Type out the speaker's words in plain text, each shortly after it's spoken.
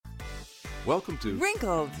Welcome to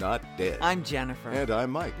Wrinkled. Not Dead. I'm Jennifer. And I'm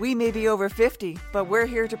Mike. We may be over 50, but we're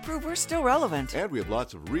here to prove we're still relevant. And we have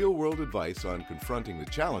lots of real-world advice on confronting the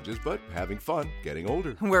challenges, but having fun getting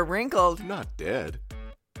older. We're wrinkled. Not dead.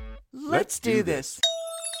 Let's do this.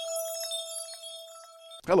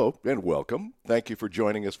 Hello and welcome. Thank you for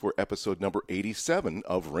joining us for episode number 87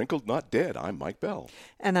 of Wrinkled Not Dead. I'm Mike Bell.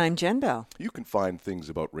 And I'm Jen Bell. You can find things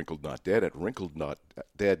about Wrinkled Not Dead at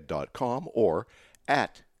wrinklednotdead.com or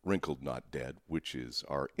at Wrinkled Not Dead, which is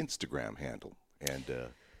our Instagram handle. And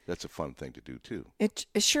that's a fun thing to do, too. It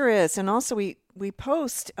sure is. And also, we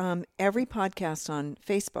post every podcast on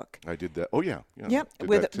Facebook. I did that. Oh, yeah. Yep,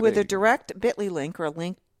 with a direct Bit.ly link or a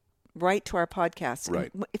link right to our podcast.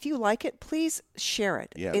 Right. And if you like it, please share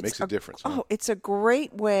it. Yeah, it makes a difference. Huh? Oh, it's a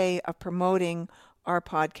great way of promoting our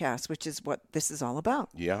podcast, which is what this is all about.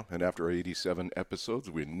 Yeah, and after 87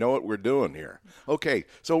 episodes, we know what we're doing here. Okay,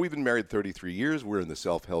 so we've been married 33 years. We're in the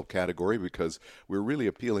self-help category because we're really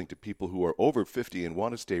appealing to people who are over 50 and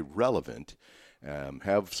want to stay relevant,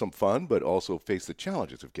 have some fun, but also face the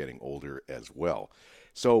challenges of getting older as well.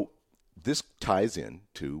 So this ties in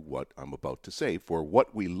to what I'm about to say for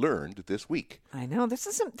what we learned this week. I know, this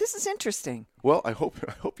is interesting. Well, I hope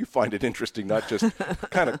you find it interesting, not just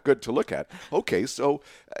kind of good to look at. Okay, so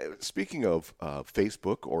speaking of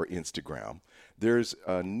Facebook or Instagram, there's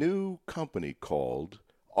a new company called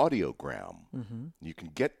Audiogram. Mm-hmm. You can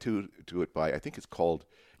get to it by, I think it's called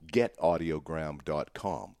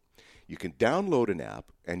getaudiogram.com. You can download an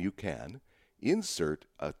app and you can insert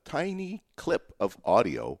a tiny clip of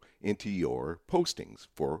audio into your postings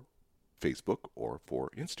for Facebook or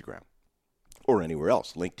for Instagram or anywhere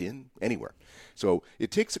else, LinkedIn, anywhere. So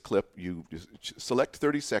it takes a clip, you select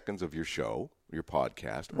 30 seconds of your show, your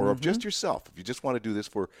podcast, or of just yourself. If you just want to do this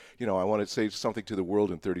for, I want to say something to the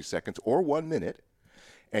world in 30 seconds or 1 minute,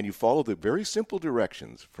 and you follow the very simple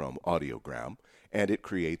directions from Audiogram, and it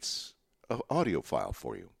creates an audio file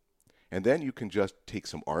for you. And then you can just take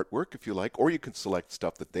some artwork if you like, or you can select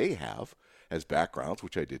stuff that they have as backgrounds,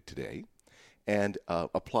 which I did today, and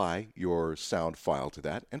apply your sound file to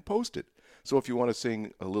that and post it. So if you want to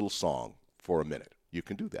sing a little song for a minute, you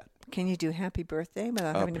can do that. Can you do happy birthday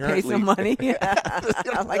without having to pay some money?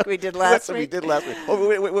 Like we did last week. That's what week. we did last week.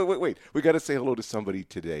 Oh, wait. We got to say hello to somebody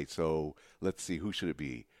today. So let's see, who should it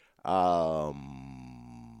be?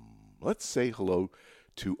 Let's say hello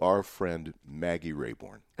to our friend Maggie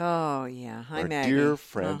Rayborn. Oh, yeah. Hi, Maggie. Our dear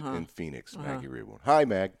friend in Phoenix, Maggie Rayborn. Hi,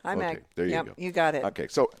 Mag. Hi, okay, Mag. There you go. You got it. Okay,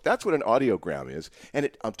 so that's what an audiogram is.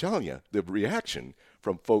 And I'm telling you, the reaction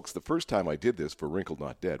from folks the first time I did this for Wrinkled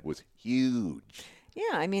Not Dead was huge.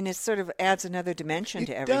 Yeah, I mean, it sort of adds another dimension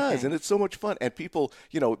to everything. It does, and it's so much fun. And people,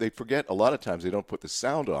 they forget a lot of times they don't put the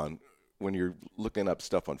sound on when you're looking up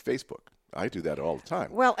stuff on Facebook. I do that all the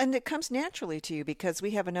time. Well, and it comes naturally to you because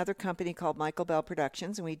we have another company called Michael Bell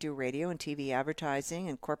Productions, and we do radio and TV advertising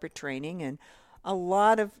and corporate training, and a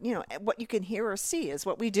lot of, what you can hear or see is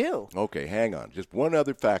what we do. Okay, hang on. Just one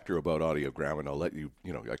other factor about Audiogram, and I'll let you,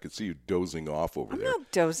 I can see you dozing off over there. I'm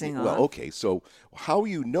not dozing off. Well, okay, so how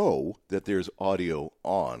you know that there's audio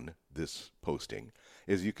on this posting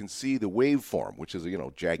is you can see the waveform, which is,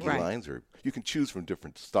 jaggy lines, or you can choose from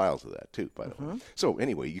different styles of that, too, by the way. So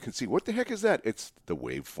anyway, you can see, what the heck is that? It's the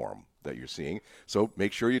waveform that you're seeing. So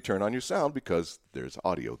make sure you turn on your sound because there's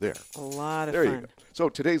audio there. A lot of fun. There you go. So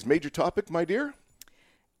today's major topic, my dear?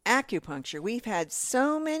 Acupuncture. We've had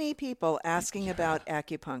so many people asking about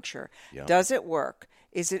acupuncture. Yeah. Does it work?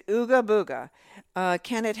 Is it ooga booga?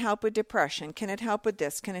 Can it help with depression? Can it help with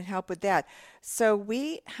this? Can it help with that? So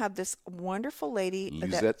we have this wonderful lady,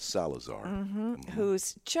 Lizette Salazar,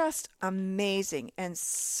 who's just amazing and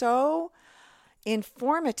so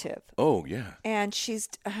informative. Oh, yeah. And she's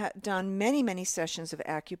done many, many sessions of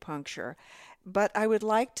acupuncture. But I would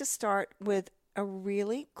like to start with a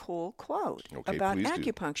really cool quote about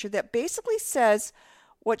acupuncture that basically says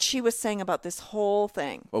what she was saying about this whole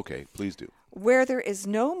thing. Okay, please do. Where there is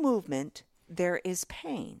no movement, there is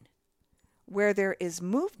pain. Where there is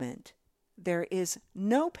movement, there is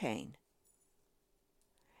no pain.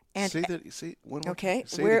 And say that. Say one more. Okay.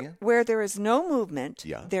 Say it again. Where there is no movement,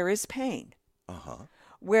 there is pain.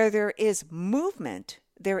 Where there is movement,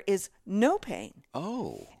 there is no pain.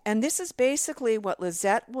 Oh. And this is basically what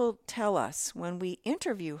Lizette will tell us when we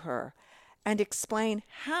interview her and explain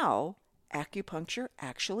how acupuncture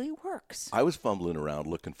actually works. I was fumbling around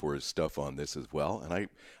looking for his stuff on this as well, and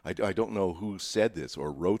I don't know who said this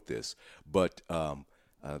or wrote this, but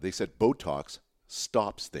they said Botox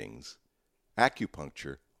stops things,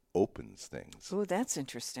 acupuncture opens things. Oh, that's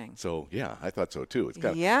interesting. So, yeah, I thought so too. It's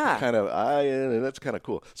kind of that's kind of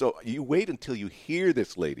cool. So you wait until you hear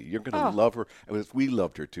this lady. You're going to love her. We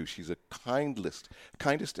loved her too. She's a kindest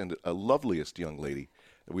and a loveliest young lady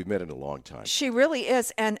that we've met in a long time. She really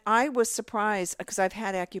is. And I was surprised because I've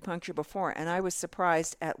had acupuncture before, and I was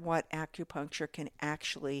surprised at what acupuncture can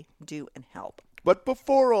actually do and help. But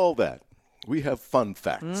before all that, we have fun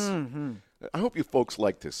facts. Mm-hmm. I hope you folks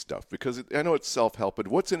like this stuff because I know it's self-help, but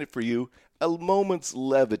what's in it for you? A moment's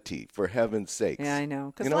levity, for heaven's sakes. Yeah, I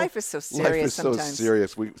know. Because life is so serious Life is sometimes. so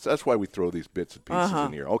serious. That's why we throw these bits and pieces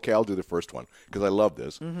in here. Okay, I'll do the first one because I love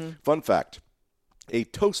this. Fun fact. A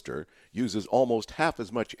toaster uses almost half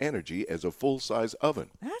as much energy as a full-size oven.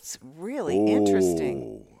 That's really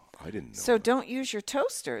interesting. I didn't know. So don't use your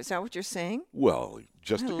toaster. Is that what you're saying? Well,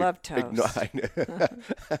 just I love toast.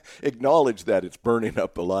 Acknowledge that it's burning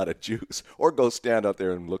up a lot of juice, or go stand out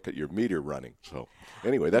there and look at your meter running. So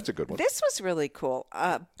anyway, that's a good one. This was really cool.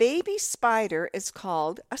 A baby spider is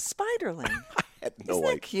called a spiderling. Isn't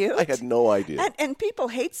that cute? I had no idea. And people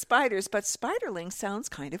hate spiders, but spiderling sounds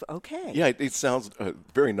kind of okay. Yeah, it sounds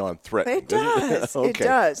very non-threatening. It does. Okay. It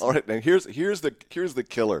does. All right, and here's the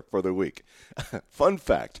killer for the week. Fun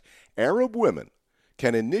fact: Arab women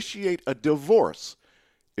can initiate a divorce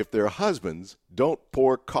if their husbands don't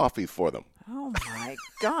pour coffee for them. Oh, my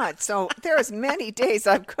God. So there's many days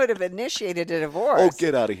I could have initiated a divorce. Oh,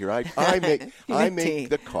 get out of here. I make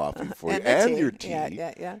the coffee for you and your tea.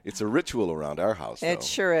 Yeah. It's a ritual around our house, though. It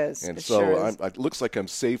sure is. And it so sure is. it looks like I'm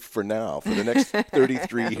safe for now, for the next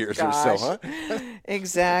 33 years or so, huh?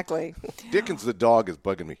 Exactly. Dickens the dog is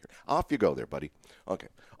bugging me here. Off you go there, buddy.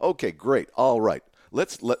 Okay, great. All right.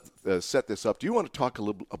 Let's set this up. Do you want to talk a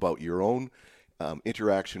little about your own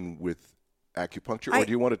interaction with acupuncture, or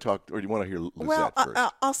do you want to hear Lizette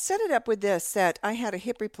first? I'll set it up with this, that I had a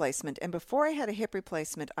hip replacement, and before I had a hip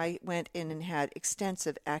replacement, I went in and had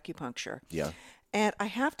extensive acupuncture. Yeah. And I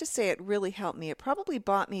have to say it really helped me. It probably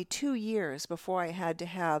bought me 2 years before I had to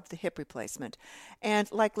have the hip replacement.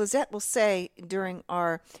 And like Lizette will say during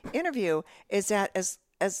our interview, is that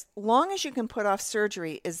as long as you can put off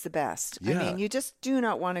surgery is the best. Yeah. I mean, you just do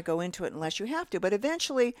not want to go into it unless you have to. But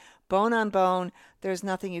eventually, bone on bone, there's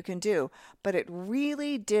nothing you can do. But it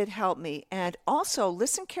really did help me. And also,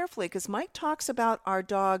 listen carefully, because Mike talks about our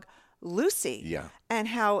dog, Lucy, and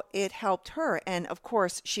how it helped her. And, of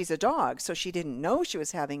course, she's a dog, so she didn't know she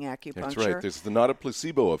was having acupuncture. That's right. This is not a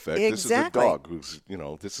placebo effect. Exactly. This is a dog who's,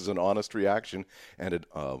 this is an honest reaction and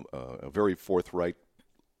a very forthright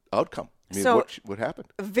outcome. I mean, so, what happened?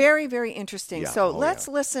 Very, very interesting. Yeah. So let's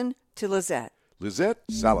listen to Lizette. Lizette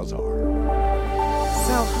Salazar.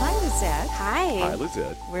 So, hi, Lizette. Hi,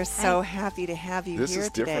 Lizette. We're so happy to have you this here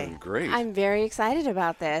is today. Different and great. I'm very excited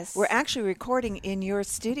about this. We're actually recording in your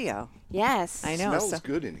studio. Yes. I know. It smells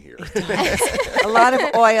good in here. A lot of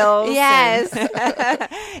oils. Yes.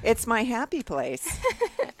 It's my happy place.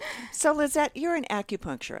 So, Lizette, you're an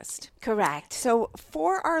acupuncturist. Correct. So,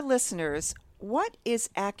 for our listeners, what is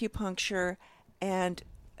acupuncture and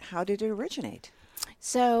how did it originate?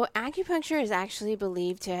 So acupuncture is actually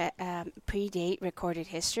believed to predate recorded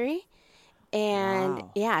history. And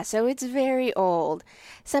so it's very old.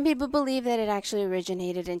 Some people believe that it actually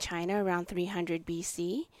originated in China around 300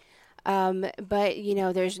 BC. But,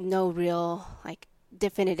 there's no real,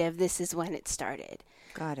 definitive, this is when it started.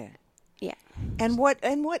 Got it. Yeah. And what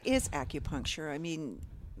is acupuncture? I mean,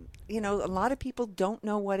 a lot of people don't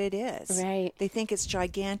know what it is. Right. They think it's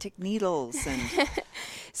gigantic needles. And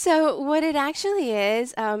So what it actually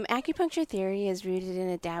is, acupuncture theory is rooted in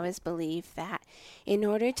a Taoist belief that in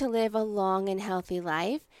order to live a long and healthy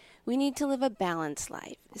life, we need to live a balanced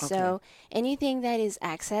life. Okay. So anything that is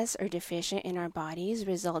excess or deficient in our bodies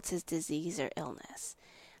results as disease or illness.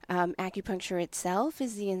 Acupuncture itself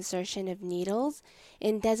is the insertion of needles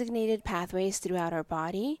in designated pathways throughout our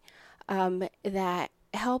body that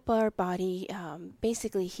help our body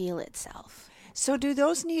basically heal itself. So do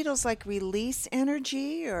those needles release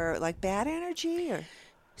energy or bad energy or?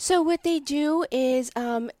 So what they do is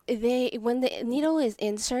when the needle is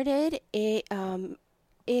inserted, it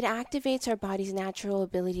activates our body's natural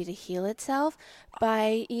ability to heal itself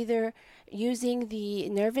by either using the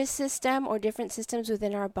nervous system or different systems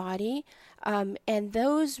within our body, and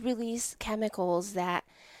those release chemicals that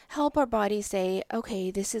help our body say,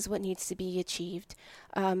 okay, this is what needs to be achieved.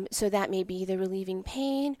 So that may be either relieving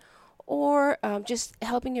pain or just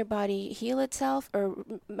helping your body heal itself or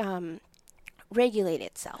regulate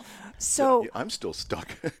itself. So I'm still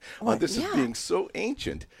stuck on this as being so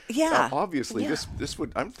ancient. Yeah. Obviously, this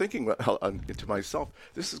would. I'm thinking to myself,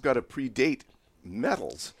 this has got to predate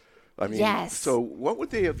metals. I mean, yes. So what would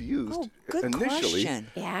they have used initially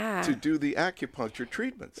to do the acupuncture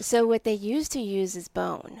treatments? So what they used to use is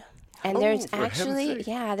bone. And there's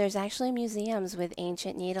actually museums with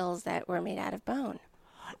ancient needles that were made out of bone.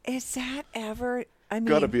 Is that ever... I mean,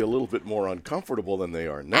 got to be a little bit more uncomfortable than they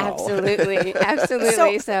are now. Absolutely,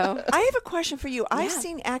 absolutely. So I have a question for you. I've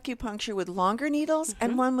seen acupuncture with longer needles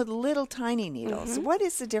and one with little tiny needles. What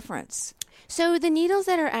is the difference? So the needles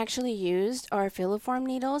that are actually used are filiform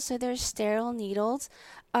needles. So they're sterile needles.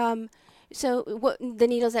 So the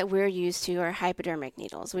needles that we're used to are hypodermic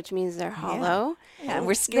needles, which means they're hollow. Yeah, and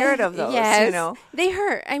we're scared of those, yes, you know. They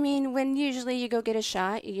hurt. I mean, when usually you go get a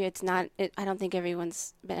shot, I don't think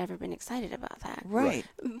everyone's ever been excited about that. Right.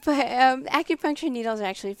 But acupuncture needles are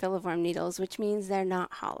actually filiform needles, which means they're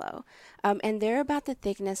not hollow. And they're about the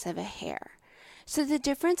thickness of a hair. So the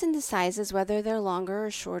difference in the sizes, whether they're longer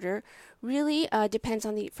or shorter, really depends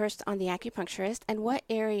on the acupuncturist and what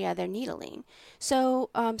area they're needling. So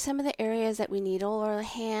some of the areas that we needle are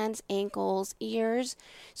hands, ankles, ears.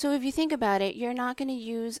 So if you think about it, you're not going to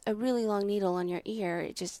use a really long needle on your ear.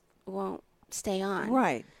 It just won't stay on.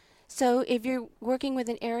 Right. So if you're working with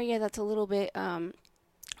an area that's a little bit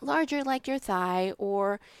larger, like your thigh,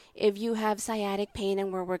 or if you have sciatic pain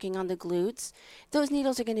and we're working on the glutes, those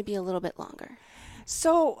needles are going to be a little bit longer.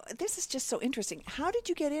 So this is just so interesting. How did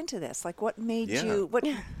you get into this? Like, what made you?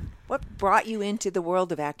 What brought you into the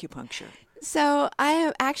world of acupuncture? So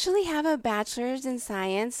I actually have a bachelor's in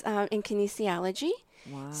science in kinesiology.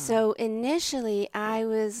 Wow. So initially, I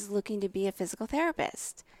was looking to be a physical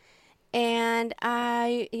therapist, and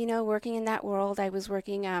I, working in that world, I was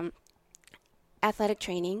working athletic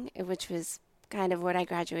training, which was kind of what I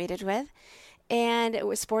graduated with. And it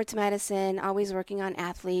was sports medicine, always working on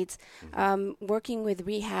athletes, working with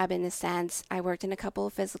rehab in a sense. I worked in a couple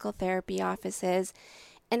of physical therapy offices,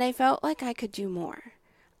 and I felt like I could do more.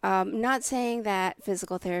 Not saying that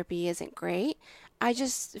physical therapy isn't great. I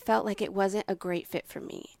just felt like it wasn't a great fit for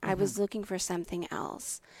me. I was looking for something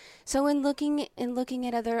else. So in looking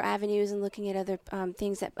at other avenues and looking at other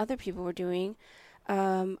things that other people were doing,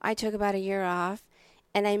 I took about a year off.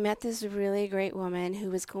 And I met this really great woman who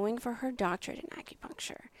was going for her doctorate in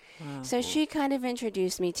acupuncture. Wow. So she kind of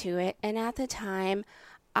introduced me to it. And at the time,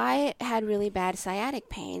 I had really bad sciatic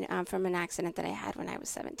pain from an accident that I had when I was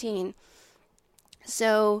 17.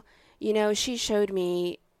 So, she showed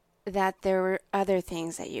me that there were other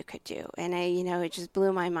things that you could do. And it just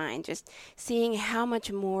blew my mind, just seeing how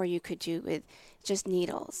much more you could do with just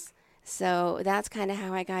needles. So that's kind of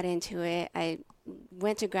how I got into it. I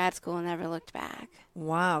went to grad school and never looked back.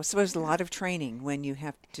 Wow. So there's a lot of training when you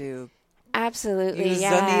have to absolutely use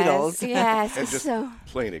the needles. Yes. And just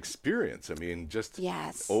plain experience. I mean, just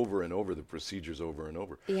over and over, the procedures over and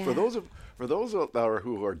over. Yeah. For those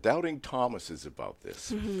who are doubting Thomases about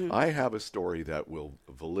this, I have a story that will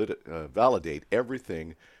validate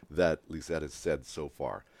everything that Lisette has said so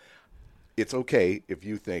far. It's okay if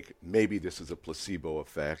you think maybe this is a placebo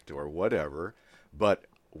effect or whatever, but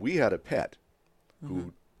we had a pet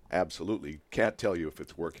who absolutely can't tell you if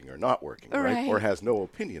it's working or not working, right? Or has no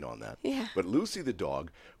opinion on that. Yeah. But Lucy the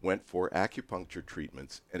dog went for acupuncture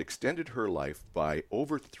treatments and extended her life by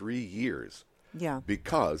over 3 years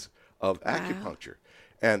because of acupuncture.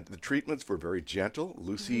 And the treatments were very gentle.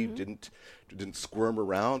 Lucy didn't squirm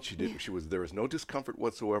around. There was no discomfort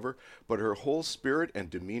whatsoever. But her whole spirit and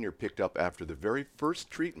demeanor picked up after the very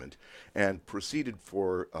first treatment, and proceeded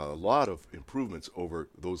for a lot of improvements over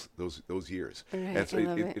those years. Right, and so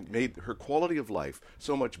it made her quality of life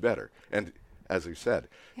so much better. And as I said,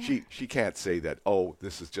 she can't say that,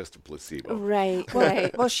 this is just a placebo. Right.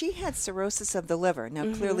 Well, she had cirrhosis of the liver.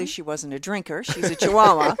 Now, clearly she wasn't a drinker. She's a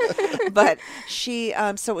Chihuahua. But she,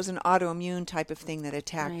 so it was an autoimmune type of thing that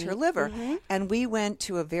attacked her liver. And we went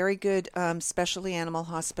to a very good specialty animal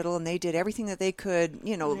hospital, and they did everything that they could,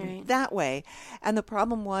 that way. And the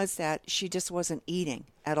problem was that she just wasn't eating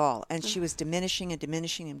at all, and she was diminishing.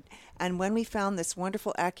 And when we found this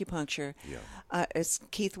wonderful acupuncture, it's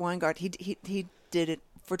Keith Weingart, he did it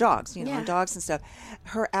for dogs, on dogs and stuff.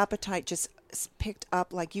 Her appetite just picked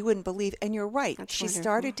up like you wouldn't believe. And you're right. That's she wonderful.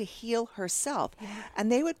 started to heal herself. Yeah.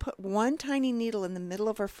 And they would put one tiny needle in the middle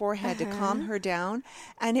of her forehead to calm her down.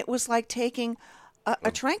 And it was like taking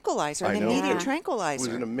a tranquilizer, an immediate tranquilizer. It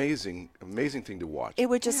was an amazing thing to watch. It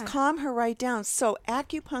would just calm her right down. So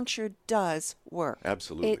acupuncture does work.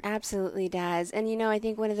 Absolutely. It absolutely does. And, I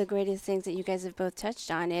think one of the greatest things that you guys have both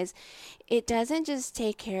touched on is it doesn't just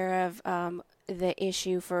take care of the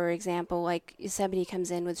issue. For example, like if somebody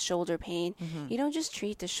comes in with shoulder pain, you don't just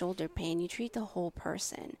treat the shoulder pain, you treat the whole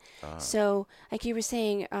person. So like you were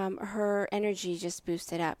saying, her energy just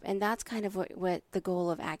boosted up. And that's kind of what the goal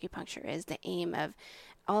of acupuncture is. The aim of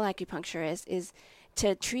all acupuncture is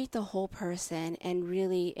to treat the whole person and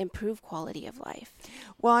really improve quality of life.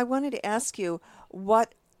 Well, I wanted to ask you,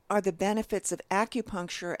 what are the benefits of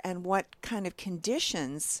acupuncture and what kind of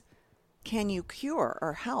conditions can you cure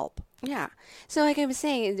or help? Yeah. So like I was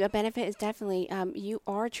saying, the benefit is definitely you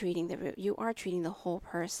are treating the root. You are treating the whole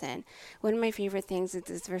person. One of my favorite things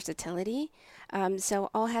is versatility. So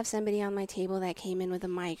I'll have somebody on my table that came in with a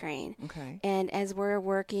migraine. Okay. And as we're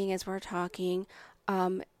working, as we're talking,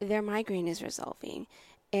 their migraine is resolving.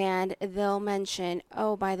 And they'll mention,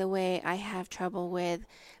 oh, by the way, I have trouble with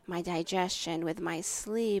my digestion, with my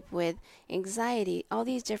sleep, with anxiety, all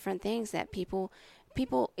these different things that people,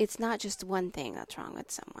 it's not just one thing that's wrong with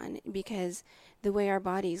someone, because the way our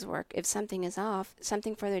bodies work, if something is off,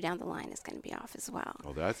 something further down the line is going to be off as well.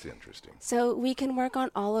 Oh, that's interesting. So we can work on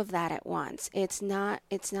all of that at once. It's not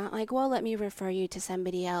like, well, let me refer you to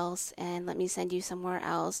somebody else and let me send you somewhere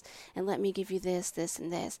else and let me give you this, this,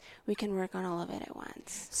 and this. We can work on all of it at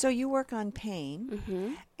once. So you work on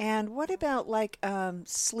pain. And what about like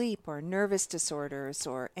sleep or nervous disorders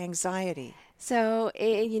or anxiety? So,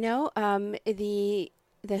 the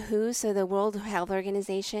WHO, so the World Health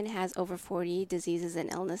Organization, has over 40 diseases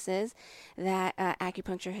and illnesses that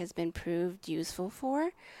acupuncture has been proved useful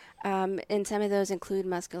for. And some of those include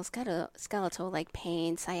musculoskeletal, like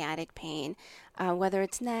pain, sciatic pain, whether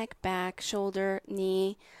it's neck, back, shoulder,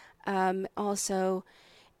 knee, also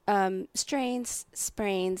strains,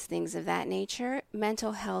 sprains, things of that nature,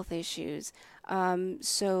 mental health issues,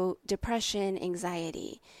 so depression,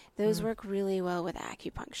 anxiety. Those work really well with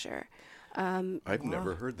acupuncture. I've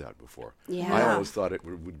never heard that before. Yeah. I always thought it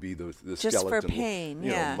would be the just skeletal, for pain,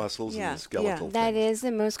 muscles and the skeletal things. That is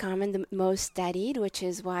the most common, the most studied, which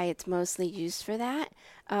is why it's mostly used for that.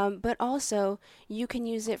 But also, you can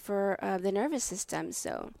use it for the nervous system.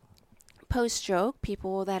 So post-stroke,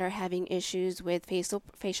 people that are having issues with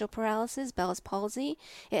facial paralysis, Bell's palsy,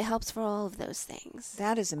 it helps for all of those things.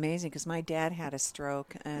 That is amazing, because my dad had a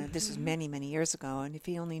stroke. This was many, many years ago, and if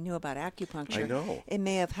he only knew about acupuncture, I know. it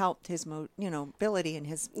may have helped his ability and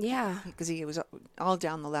his because he was all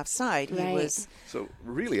down the left side. Right. He was So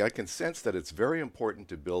really, I can sense that it's very important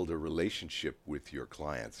to build a relationship with your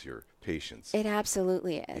clients, your patients. It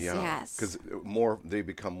absolutely is. Yes. Because they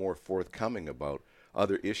become more forthcoming about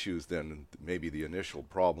other issues than maybe the initial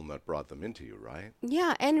problem that brought them into you, right?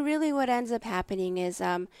 Yeah, and really what ends up happening is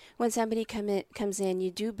when somebody comes in, you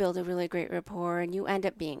do build a really great rapport and you end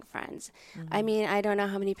up being friends. I mean, I don't know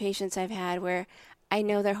how many patients I've had where I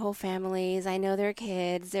know their whole families, I know their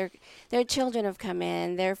kids, their children have come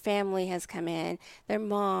in, their family has come in, their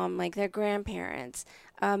mom, like their grandparents.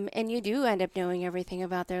 And you do end up knowing everything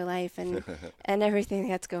about their life and everything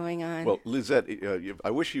that's going on. Well, Lizette,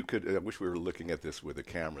 I wish we were looking at this with a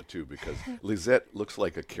camera too, because Lizette looks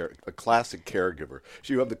like a classic caregiver.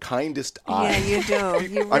 You have the kindest eyes. Yeah, you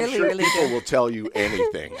do. You really, I'm sure really people do. will tell you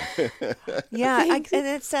anything. Yeah, and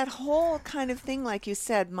it's that whole kind of thing, like you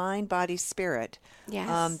said, mind, body, spirit.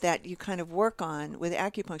 Yes. That you kind of work on with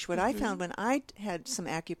acupuncture. What I found when I had some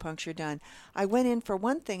acupuncture done, I went in for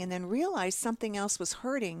one thing and then realized something else was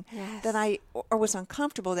hurting that or was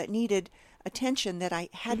uncomfortable, that needed attention that I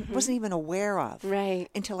wasn't even aware of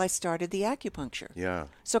until I started the acupuncture. Yeah.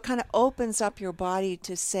 So it kind of opens up your body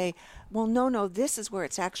to say, well, no, this is where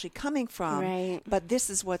it's actually coming from, but this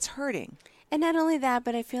is what's hurting. And not only that,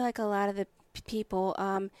 but I feel like a lot of the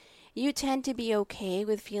people, you tend to be okay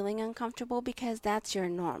with feeling uncomfortable because that's your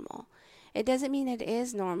normal. It doesn't mean it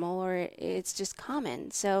is normal or it's just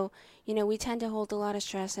common. So, we tend to hold a lot of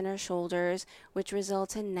stress in our shoulders, which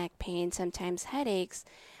results in neck pain, sometimes headaches.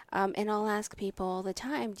 And I'll ask people all the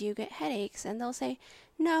time, do you get headaches? And they'll say,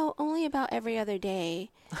 no, only about every other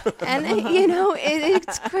day. And,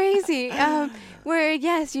 it's crazy. Where,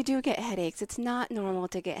 yes, you do get headaches. It's not normal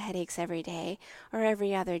to get headaches every day or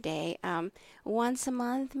every other day. Once a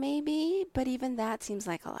month, maybe, but even that seems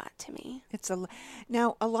like a lot to me.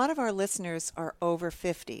 Now, a lot of our listeners are over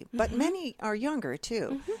 50, but many are younger,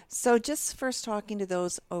 too. So just first talking to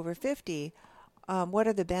those over 50, what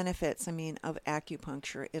are the benefits, of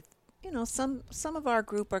acupuncture? If, some of our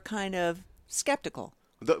group are kind of skeptical.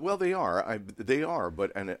 Well, they are. They are,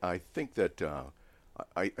 but I think that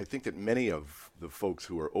I think that many of the folks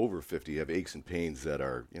who are over 50 have aches and pains that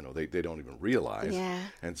are, they don't even realize. Yeah.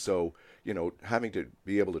 And so, having to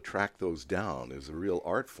be able to track those down is a real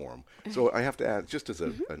art form. So I have to add, just as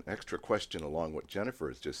an extra question along what Jennifer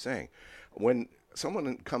is just saying, when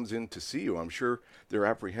someone comes in to see you, I'm sure they're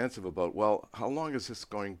apprehensive about, well, how long is this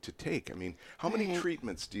going to take? I mean, how many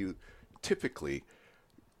treatments do you typically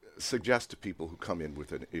suggest to people who come in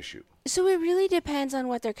with an issue? So it really depends on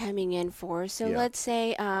what they're coming in for. So let's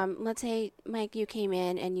say, Mike, you came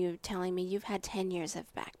in and you're telling me you've had 10 years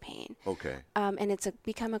of back pain. Okay. And it's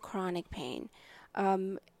become a chronic pain.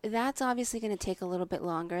 That's obviously going to take a little bit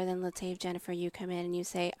longer than, let's say, if Jennifer, you come in and you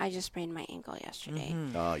say, I just sprained my ankle yesterday.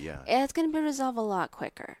 Yeah. It's going to be resolved a lot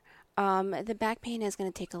quicker. The back pain is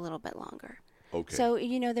going to take a little bit longer. Okay. So,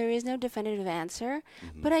 there is no definitive answer,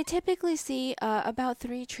 but I typically see about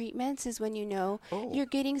 3 treatments is when you're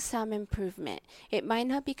getting some improvement. It might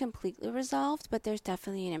not be completely resolved, but there's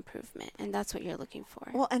definitely an improvement, and that's what you're looking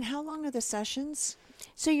for. Well, and how long are the sessions?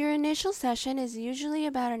 So your initial session is usually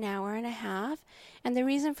about an hour and a half, and the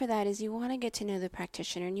reason for that is you want to get to know the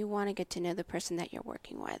practitioner and you want to get to know the person that you're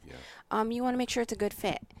working with. Yeah. You want to make sure it's a good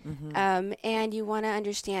fit, and you want to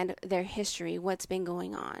understand their history, what's been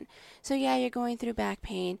going on. So yeah, you're going through back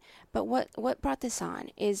pain, but what brought this on?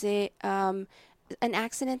 Is it an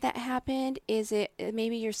accident that happened? Is it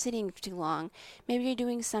maybe you're sitting too long? Maybe you're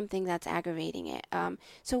doing something that's aggravating it.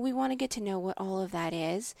 So we want to get to know what all of that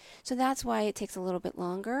is. So that's why it takes a little bit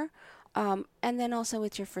longer. And then also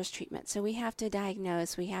it's your first treatment. So we have to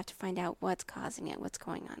diagnose, we have to find out what's causing it, what's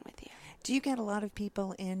going on with you. Do you get a lot of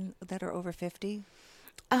people in that are over 50?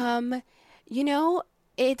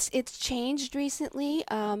 It's changed recently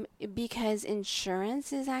because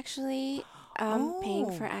insurance is actually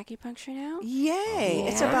paying for acupuncture now. Yay!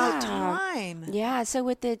 It's about time. Yeah, so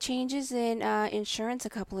with the changes in insurance a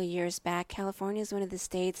couple of years back, California is one of the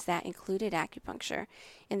states that included acupuncture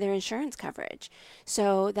in their insurance coverage.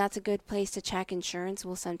 So that's a good place to check. Insurance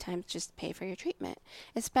will sometimes just pay for your treatment,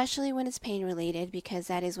 especially when it's pain related, because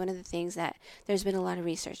that is one of the things that there's been a lot of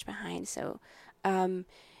research behind. So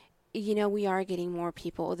we are getting more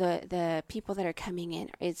people. The people that are coming in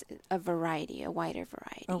is a wider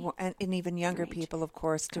variety. Oh, and even younger people, of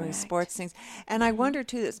course, doing Correct. sports things. And I wonder,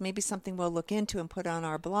 too, this may be something we'll look into and put on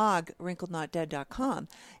our blog, wrinklednotdead.com,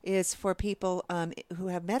 is for people who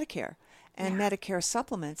have Medicare and Medicare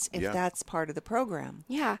supplements, if that's part of the program.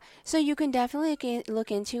 Yeah, so you can definitely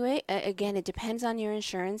look into it. Again, it depends on your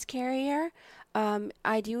insurance carrier.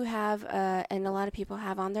 I do have, and a lot of people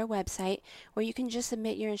have on their website, where you can just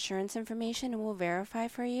submit your insurance information and we'll verify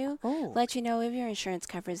for you, let you know if your insurance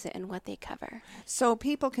covers it and what they cover. So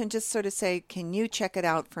people can just sort of say, can you check it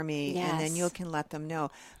out for me? Yes. And then you can let them know.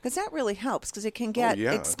 Because that really helps, because it can get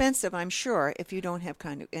expensive, I'm sure, if you don't have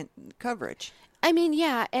kind of coverage. I mean,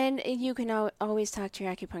 yeah, and you can always talk to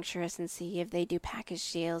your acupuncturist and see if they do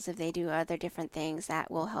package deals, if they do other different things that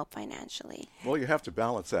will help financially. Well, you have to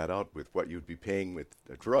balance that out with what you'd be paying with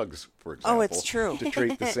drugs, for example. Oh, it's true. To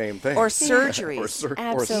treat the same thing. Or surgery. or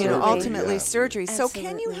Absolutely. Ultimately surgery. Absolutely. So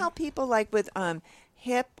can you help people like with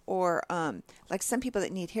hip or like some people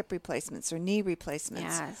that need hip replacements or knee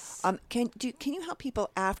replacements? Yes. Can you help people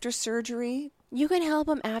after surgery? You can help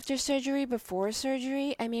them after surgery, before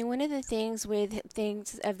surgery. I mean, one of the things with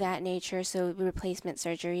things of that nature, so replacement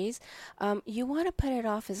surgeries, you want to put it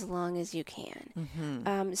off as long as you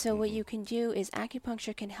can. So what you can do is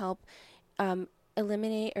acupuncture can help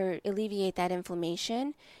eliminate or alleviate that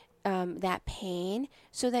inflammation, that pain,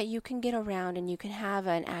 so that you can get around and you can have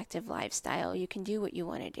an active lifestyle. You can do what you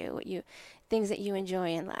want to do, things that you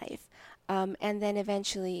enjoy in life. And then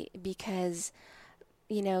eventually, because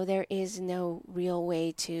there is no real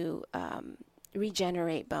way to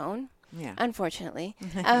regenerate bone. Yeah. Unfortunately.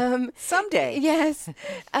 Someday. Yes.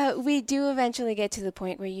 We do eventually get to the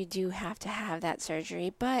point where you do have to have that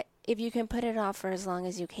surgery. But if you can put it off for as long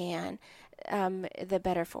as you can, the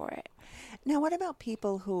better for it. Now, what about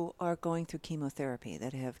people who are going through chemotherapy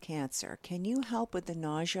that have cancer? Can you help with the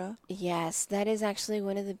nausea? Yes, that is actually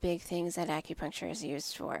one of the big things that acupuncture is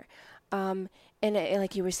used for. And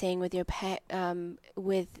like you were saying with your pet,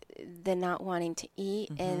 with the not wanting to eat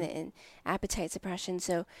and appetite suppression,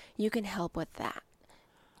 so you can help with that.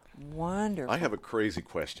 Wonderful. I have a crazy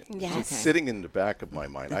question. Yes. It's sitting in the back of my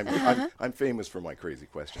mind. I'm famous for my crazy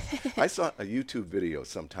questions. I saw a YouTube video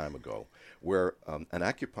some time ago where an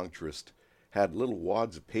acupuncturist had little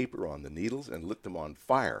wads of paper on the needles and lit them on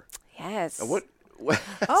fire. Yes. What what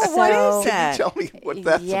is that? Can you tell me what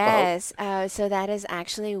that's about? Yes. So that is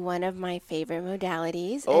actually one of my favorite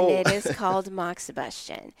modalities, and it is called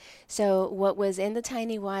moxibustion. So what was in the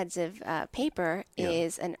tiny wads of paper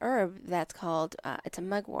is an herb that's called, it's a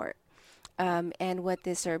mugwort. And what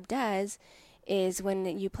this herb does is when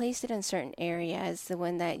you place it in certain areas, the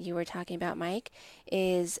one that you were talking about, Mike,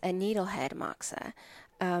 is a needlehead moxa.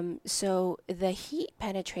 So the heat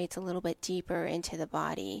penetrates a little bit deeper into the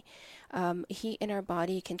body. Heat in our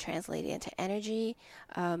body can translate into energy.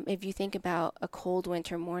 If you think about a cold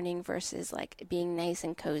winter morning versus like being nice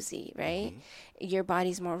and cozy, right? Your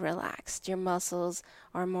body's more relaxed. Your muscles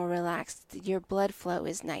are more relaxed. Your blood flow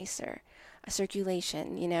is nicer.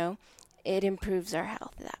 Circulation, it improves our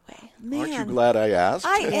health that way. Man, aren't you glad I asked?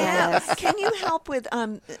 I am. Can you help with,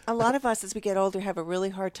 a lot of us as we get older have a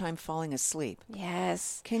really hard time falling asleep.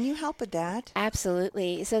 Yes. Can you help with that?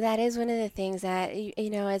 Absolutely. So that is one of the things that,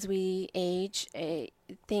 as we age,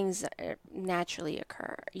 things naturally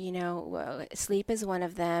occur. Sleep is one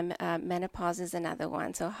of them. Menopause is another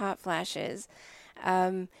one. So hot flashes.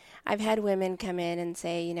 I've had women come in and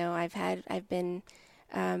say, I've been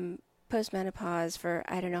postmenopause for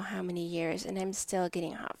I don't know how many years, and I'm still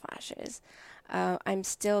getting hot flashes. I'm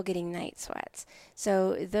still getting night sweats.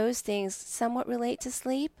 So those things somewhat relate to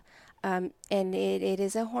sleep, and it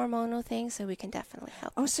is a hormonal thing, so we can definitely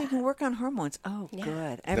help. Oh, so you can work on hormones. Oh,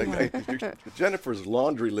 yeah. Good. Jennifer's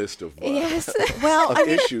laundry list of yes.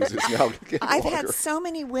 issues is now getting I've longer. had so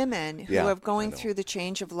many women who are going through the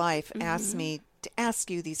change of life ask me to ask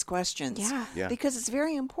you these questions. Yeah. Because it's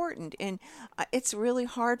very important. And it's really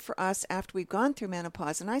hard for us after we've gone through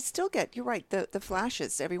menopause. And I still get, you're right, the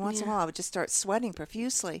flashes. Every once in a while, I would just start sweating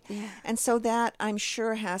profusely. Yeah. And so that, I'm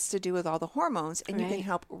sure, has to do with all the hormones. And you can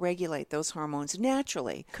help regulate those hormones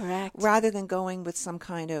naturally. Correct. Rather than going with some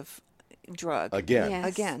kind of drug.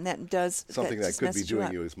 Again, that does something that could be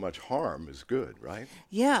doing you as much harm as good, right?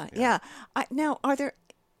 Yeah. Now, are there?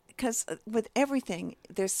 Because with everything,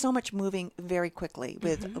 there's so much moving very quickly.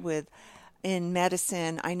 With in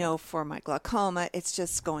medicine, I know for my glaucoma, it's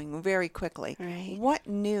just going very quickly. Right. What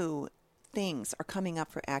new things are coming up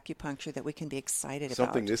for acupuncture that we can be excited about?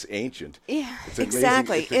 Something this ancient. Yeah, it's amazing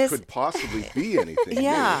exactly. If it could possibly be anything.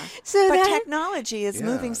 Yeah. So but technology is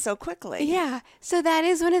moving so quickly. Yeah. So that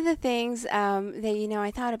is one of the things that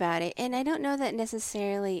I thought about it, and I don't know that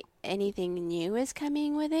necessarily anything new is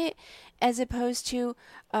coming with it, as opposed to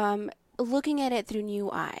looking at it through new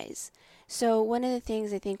eyes. So one of the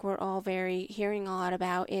things I think we're all hearing a lot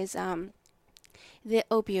about is the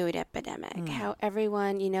opioid epidemic, how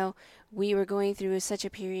everyone, we were going through such a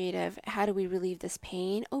period of how do we relieve this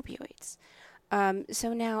pain? Opioids.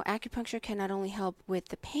 So now acupuncture can not only help with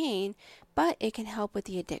the pain, but it can help with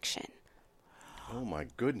the addiction. Oh, my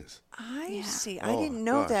goodness. I see. I didn't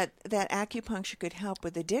know that acupuncture could help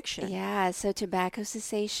with addiction. Yeah, so tobacco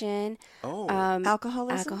cessation,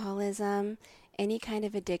 alcoholism, any kind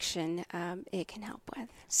of addiction, it can help with.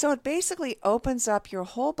 So it basically opens up your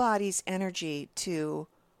whole body's energy to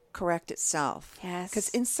correct itself. Yes. Because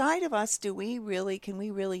inside of us, can we really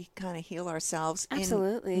kind of heal ourselves?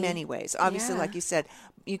 Absolutely. In many ways. Obviously, like you said,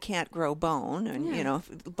 you can't grow bone,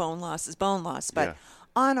 and bone loss is bone loss. But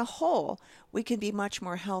on a whole, we can be much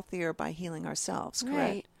more healthier by healing ourselves. Correct?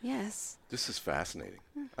 Right. Yes. This is fascinating.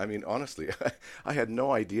 I mean, honestly, I had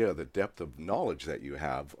no idea the depth of knowledge that you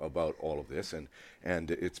have about all of this, and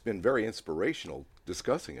it's been very inspirational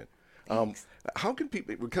discussing it. How can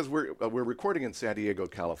people, because we're recording in San Diego,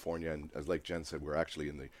 California, and as like Jen said, we're actually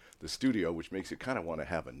in the studio, which makes you kind of want to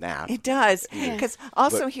have a nap. It does, because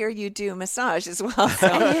also here you do massage as well, so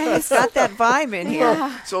it's got that vibe in here.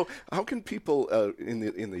 Yeah. So how can people in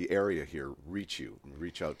the area here reach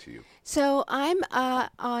out to you? So I'm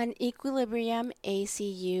on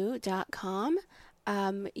equilibriumacu.com.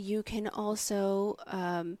 You can also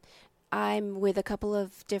I'm with a couple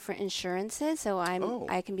of different insurances, so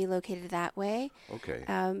I can be located that way. Okay.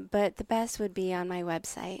 But the best would be on my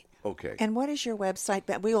website. Okay. And what is your website?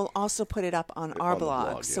 But we will also put it up on our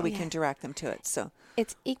blog, so we can direct them to it. So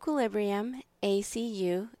it's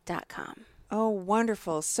equilibriumacu.com. Oh,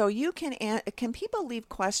 wonderful. So you can people leave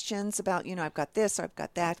questions about, I've got this, or I've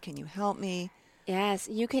got that. Can you help me? Yes,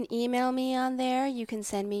 you can email me on there. You can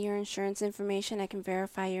send me your insurance information. I can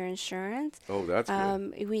verify your insurance. Oh, that's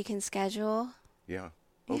good. We can schedule. Yeah.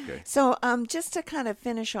 Okay. So just to kind of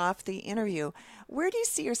finish off the interview, where do you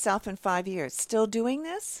see yourself in 5 years? Still doing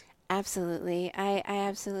this? Absolutely. I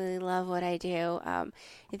absolutely love what I do. I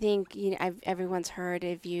think everyone's heard,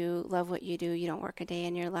 if you love what you do, you don't work a day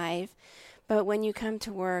in your life. But when you come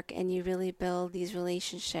to work and you really build these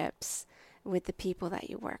relationships with the people that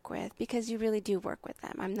you work with, because you really do work with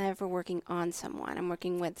them. I'm never working on someone. I'm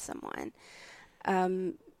working with someone.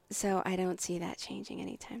 So I don't see that changing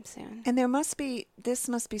anytime soon. And this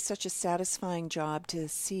must be such a satisfying job to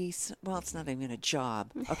see, well, it's not even a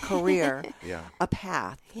job, a career, a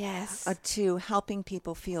path. Yes. To helping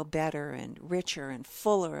people feel better and richer and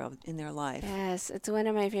fuller in their life. Yes, it's one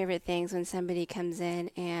of my favorite things when somebody comes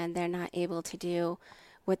in and they're not able to do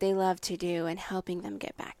what they love to do and helping them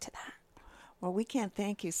get back to that. Well, we can't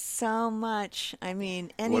thank you so much. I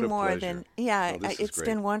mean, any more than, it's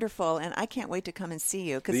been wonderful, and I can't wait to come and see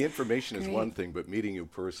you. The information is one thing, but meeting you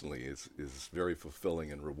personally is very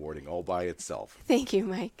fulfilling and rewarding all by itself. Thank you,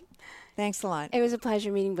 Mike. Thanks a lot. It was a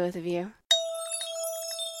pleasure meeting both of you.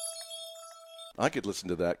 I could listen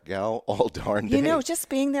to that gal all darn day. You know, just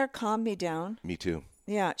being there calmed me down. Me too.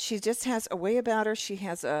 Yeah, she just has a way about her. She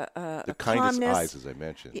has the kindest calmness. eyes, as I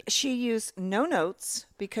mentioned. She used no notes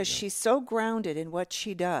because she's so grounded in what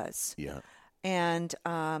she does. Yeah. And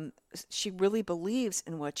she really believes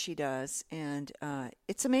in what she does, and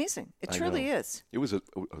it's amazing. It truly is. It was an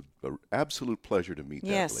absolute pleasure to meet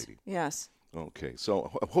that lady. Yes. Okay,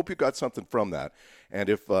 so I hope you got something from that. And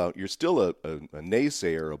if you're still a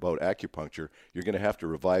naysayer about acupuncture, you're going to have to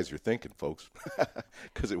revise your thinking, folks,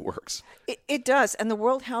 because it works. It does. And the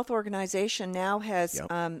World Health Organization now has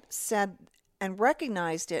said and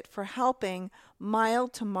recognized it for helping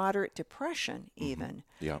mild to moderate depression even.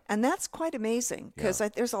 Yeah. And that's quite amazing because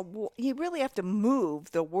you really have to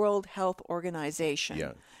move the World Health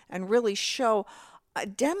Organization and really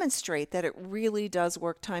demonstrate that it really does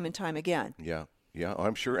work time and time again. Yeah,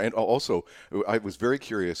 I'm sure. And also, I was very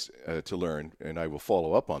curious to learn, and I will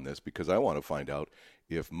follow up on this because I want to find out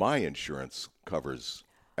if my insurance covers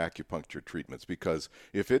acupuncture treatments, because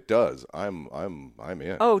if it does, I'm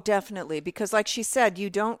in. Oh, definitely, because like she said, you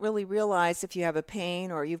don't really realize if you have a pain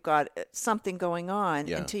or you've got something going on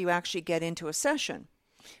until you actually get into a session.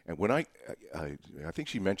 And when I think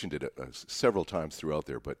she mentioned it several times throughout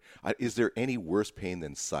there, but is there any worse pain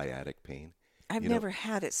than sciatic pain? I've never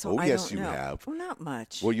had it, so I yes, don't know. you have. Well, not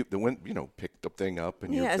much. Well, pick the thing up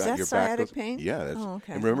and is that your sciatic back goes, pain? Yeah, that's,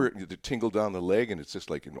 okay. And remember the tingle down the leg, and it's just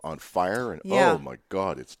like on fire, and oh my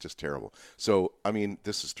God, it's just terrible. So I mean,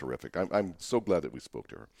 this is terrific. I'm so glad that we spoke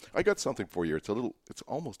to her. I got something for you. It's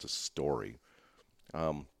almost a story.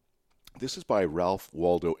 This is by Ralph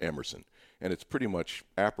Waldo Emerson. And it's pretty much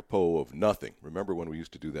apropos of nothing. Remember when we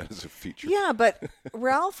used to do that as a feature? Yeah, but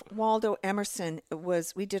Ralph Waldo Emerson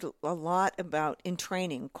we did a lot about in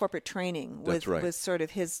training, corporate training, with sort of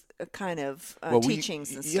his kind of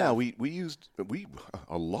teachings and stuff. Yeah, we used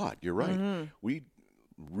a lot. You're right. Mm-hmm. We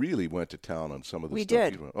really went to town on some of the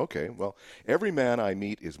stuff. We did. Okay, well, every man I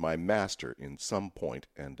meet is my master in some point,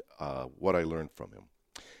 and what I learned from him.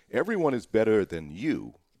 Everyone is better than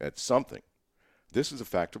you at something. This is a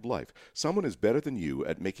fact of life. Someone is better than you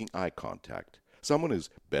at making eye contact. Someone is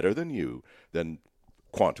better than you than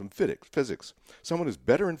quantum physics. Someone is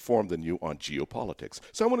better informed than you on geopolitics.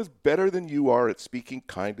 Someone is better than you are at speaking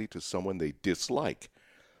kindly to someone they dislike.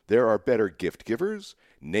 There are better gift givers,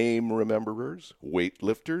 name rememberers, weight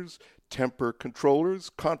lifters, temper controllers,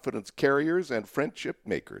 confidence carriers, and friendship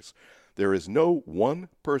makers. There is no one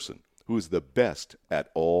person who is the best at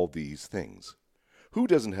all these things. Who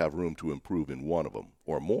doesn't have room to improve in one of them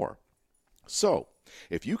or more? So,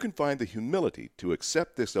 if you can find the humility to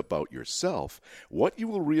accept this about yourself, what you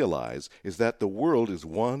will realize is that the world is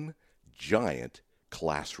one giant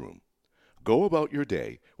classroom. Go about your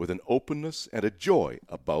day with an openness and a joy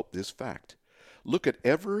about this fact. Look at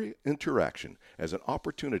every interaction as an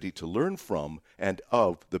opportunity to learn from and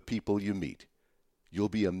of the people you meet. You'll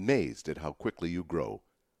be amazed at how quickly you grow,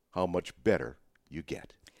 how much better you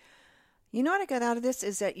get. You know what I got out of this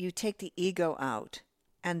is that you take the ego out,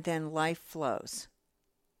 and then life flows.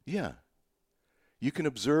 Yeah. You can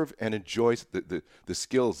observe and enjoy the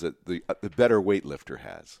skills that the better weightlifter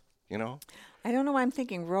has, you know? I don't know why I'm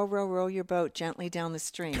thinking, row, row, row your boat gently down the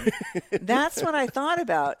stream. That's what I thought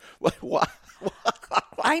about. What?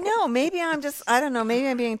 I know. Maybe I don't know. Maybe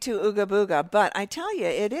I'm being too ooga booga, but I tell you,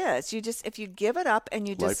 it is. If you give it up and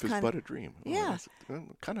you just life is but a dream. Yeah. Well,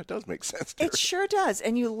 it kind of does make sense. It sure does.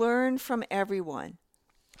 And you learn from everyone.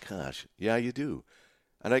 Gosh. Yeah, you do.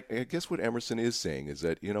 And I guess what Emerson is saying is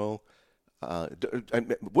that,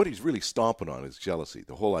 what he's really stomping on is jealousy.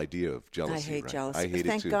 The whole idea of jealousy. I hate jealousy. I hate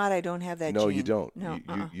Thank it too. God I don't have that No, gene. you don't. No,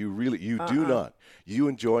 you do not. You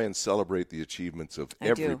enjoy and celebrate the achievements of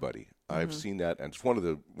everybody. I've Mm-hmm. seen that, and it's one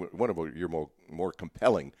of your more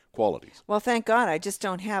compelling qualities. Well, thank God I just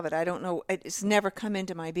don't have it. I don't know. It's never come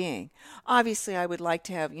into my being. Obviously, I would like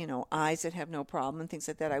to have, eyes that have no problem and things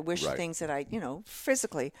like that. I wish things that I,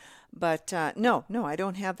 physically. But no, I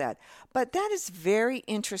don't have that. But that is very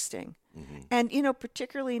interesting. Mm-hmm. And,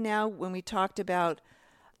 particularly now when we talked about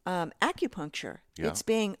acupuncture, it's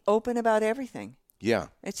being open about everything. Yeah.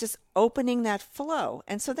 It's just opening that flow.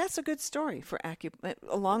 And so that's a good story for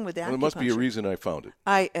along with acupuncture. Well, there must be a reason I found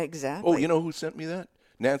it. Exactly. Oh, you know who sent me that?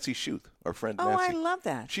 Nancy Schuth, our friend Nancy. Oh, I love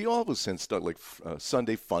that. She always sends stuff like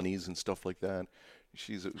Sunday funnies and stuff like that.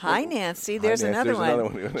 Hi, Nancy. There's another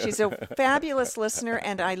one. She's a fabulous listener,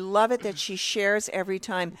 and I love it that she shares every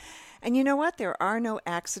time. And you know what? There are no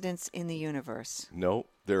accidents in the universe. No,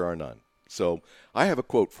 there are none. So I have a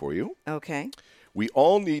quote for you. Okay. We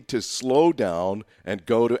all need to slow down and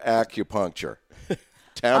go to acupuncture.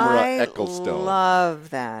 Tamara Ecclestone. I love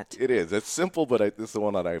that. It is. It's simple, but it's the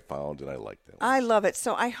one that I found, and I like that one. I love it.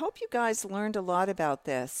 So I hope you guys learned a lot about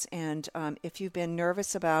this. And if you've been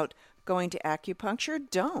nervous about going to acupuncture,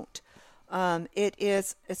 don't.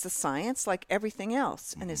 It's a science like everything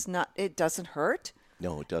else, and it doesn't hurt.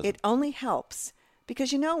 No, it doesn't. It only helps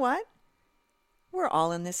because you know what? We're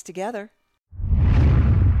all in this together.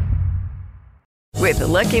 With the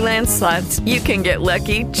Lucky Land Slots, you can get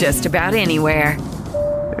lucky just about anywhere.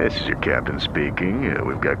 This is your captain speaking.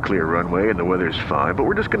 We've got clear runway and the weather's fine, but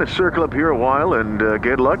we're just going to circle up here a while and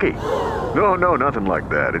get lucky. No, nothing like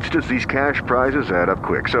that. It's just these cash prizes add up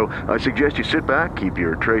quick. So I suggest you sit back, keep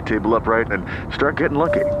your tray table upright, and start getting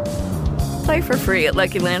lucky. Play for free at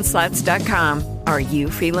LuckyLandSlots.com. Are you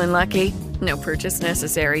feeling lucky? No purchase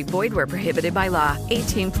necessary. Void where prohibited by law.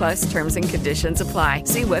 18+ terms and conditions apply.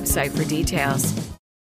 See website for details.